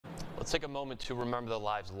Let's take a moment to remember the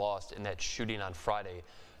lives lost in that shooting on Friday.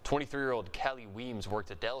 23-year-old Callie Weems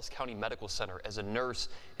worked at Dallas County Medical Center as a nurse,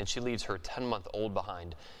 and she leaves her 10-month-old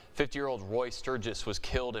behind. 50-year-old Roy Sturgis was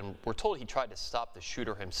killed, and we're told he tried to stop the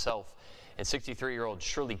shooter himself. And 63-year-old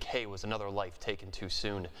Shirley Kay was another life taken too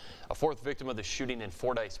soon. A fourth victim of the shooting in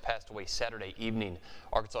Fordyce passed away Saturday evening.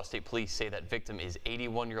 Arkansas State Police say that victim is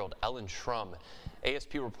 81-year-old Ellen Schrum.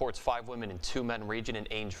 ASP reports 5 women and 2 men ranging in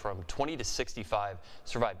age from 20 to 65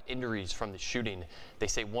 survived injuries from the shooting. They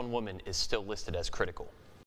say 1 woman is still listed as critical.